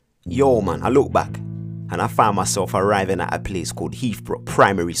Yo man, I look back and I find myself arriving at a place called Heathbrook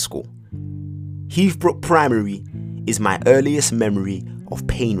Primary School. Heathbrook Primary is my earliest memory of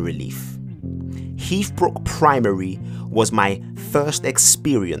pain relief. Heathbrook Primary was my first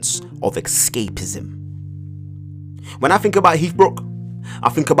experience of escapism. When I think about Heathbrook, I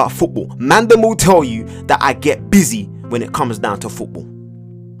think about football. Mandem will tell you that I get busy when it comes down to football.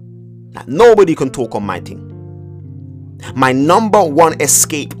 Like, nobody can talk on my thing. My number one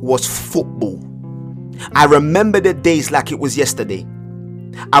escape was football. I remember the days like it was yesterday.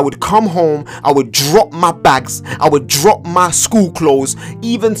 I would come home, I would drop my bags, I would drop my school clothes,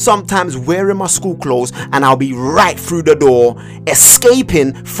 even sometimes wearing my school clothes, and I'll be right through the door,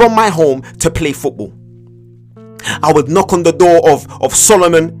 escaping from my home to play football. I would knock on the door of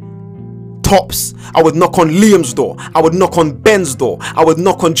Solomon Tops. I would knock on Liam's door. I would knock on Ben's door. I would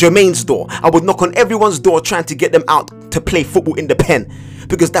knock on Jermaine's door. I would knock on everyone's door trying to get them out to play football in the pen,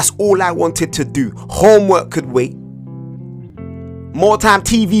 because that's all I wanted to do. Homework could wait. More time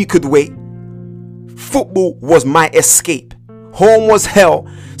TV could wait. Football was my escape. Home was hell.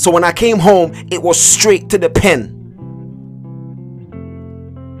 So when I came home, it was straight to the pen.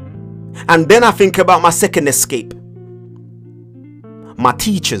 And then I think about my second escape. My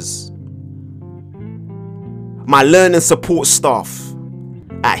teachers. My learning support staff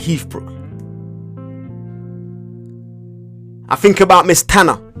at Heathbrook. I think about Miss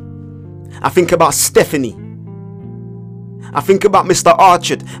Tanner. I think about Stephanie. I think about Mr.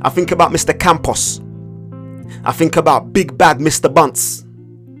 Archard. I think about Mr. Campos. I think about big bad Mr. Bunce.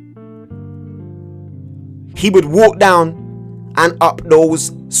 He would walk down and up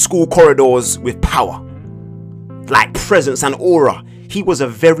those school corridors with power, like presence and aura. He was a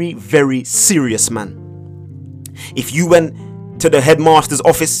very, very serious man. If you went to the headmaster's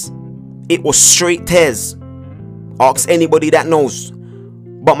office, it was straight tears. Ask anybody that knows.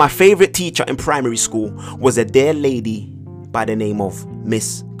 But my favorite teacher in primary school was a dear lady by the name of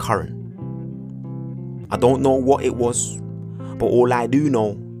Miss Curran. I don't know what it was, but all I do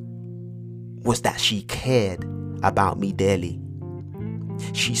know was that she cared about me dearly.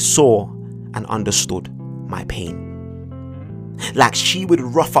 She saw and understood my pain. Like, she would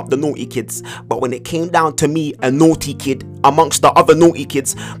rough up the naughty kids, but when it came down to me, a naughty kid amongst the other naughty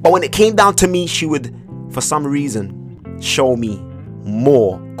kids, but when it came down to me, she would, for some reason, show me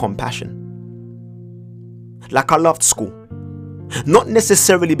more compassion. Like, I loved school. Not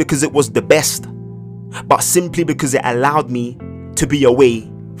necessarily because it was the best, but simply because it allowed me to be away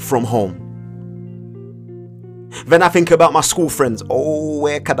from home. Then I think about my school friends. Oh,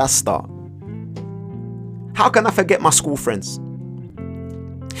 where could I start? How can I forget my school friends?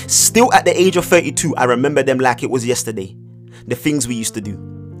 Still at the age of 32, I remember them like it was yesterday. The things we used to do.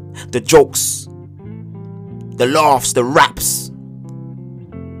 The jokes. The laughs, the raps.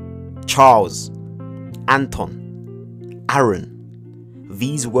 Charles. Anton. Aaron.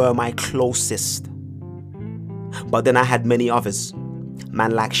 These were my closest. But then I had many others.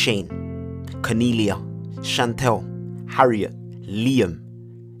 Man like Shane. Cornelia. Chantel. Harriet. Liam.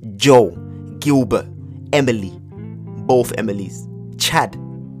 Joe. Gilbert. Emily. Both Emilys. Chad.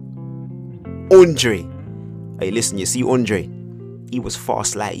 Andre. Hey, listen, you see Andre? He was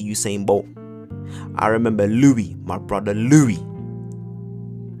fast like Usain Bolt. I remember Louis, my brother Louis.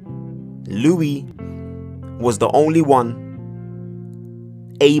 Louis was the only one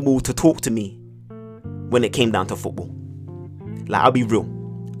able to talk to me when it came down to football. Like, I'll be real.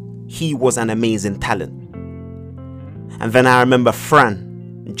 He was an amazing talent. And then I remember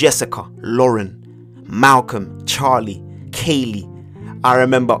Fran, Jessica, Lauren, Malcolm, Charlie, Kaylee. I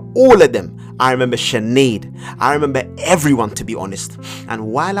remember all of them. I remember Sinead. I remember everyone, to be honest. And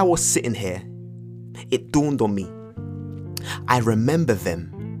while I was sitting here, it dawned on me. I remember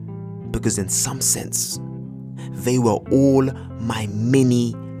them because in some sense, they were all my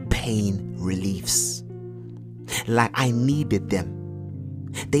mini pain reliefs. Like, I needed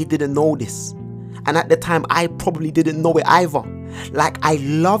them. They didn't know this. And at the time, I probably didn't know it either. Like, I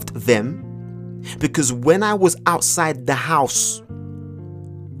loved them because when I was outside the house,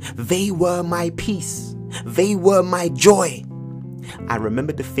 they were my peace. They were my joy. I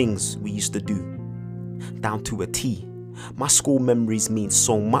remember the things we used to do down to a T. My school memories mean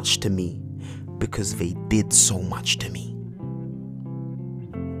so much to me because they did so much to me.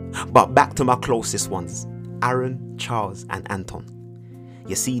 But back to my closest ones, Aaron, Charles, and Anton.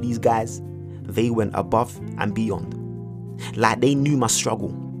 You see these guys? They went above and beyond. Like, they knew my struggle.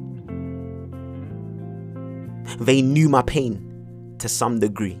 They knew my pain to some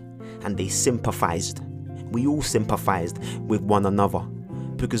degree, and they sympathized. We all sympathized with one another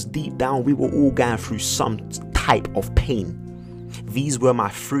because deep down we were all going through some type of pain. these were my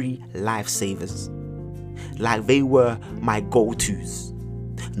three lifesavers. Like they were my go-tos.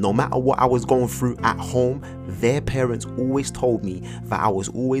 No matter what I was going through at home, their parents always told me that I was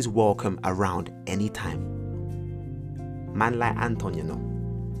always welcome around anytime. Man like Anton, you know.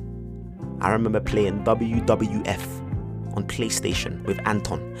 I remember playing WWF on PlayStation with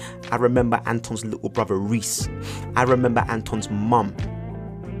Anton. I remember Anton's little brother Reese. I remember Anton's mum.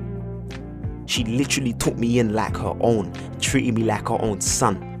 She literally took me in like her own, treated me like her own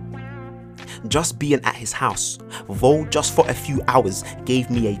son. Just being at his house, though just for a few hours, gave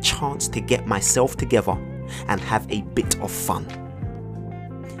me a chance to get myself together and have a bit of fun.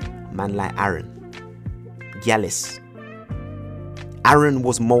 Man like Aaron, Gyalis. Aaron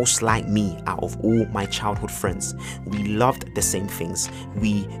was most like me out of all my childhood friends. We loved the same things.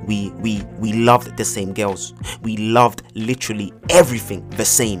 We loved the same girls. We loved literally everything the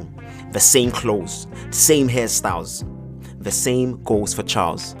same. The same clothes, same hairstyles. The same goes for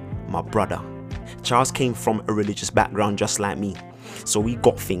Charles, my brother. Charles came from a religious background just like me. So we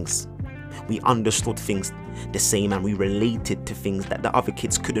got things. We understood things the same and we related to things that the other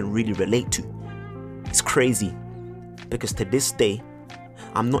kids couldn't really relate to. It's crazy because to this day,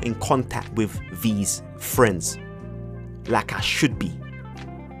 I'm not in contact with these friends like I should be.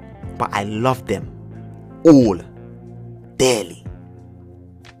 But I love them all dearly.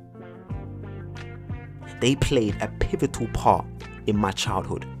 They played a pivotal part in my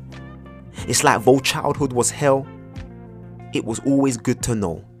childhood. It's like though childhood was hell, it was always good to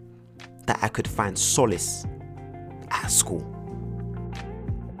know that I could find solace at school.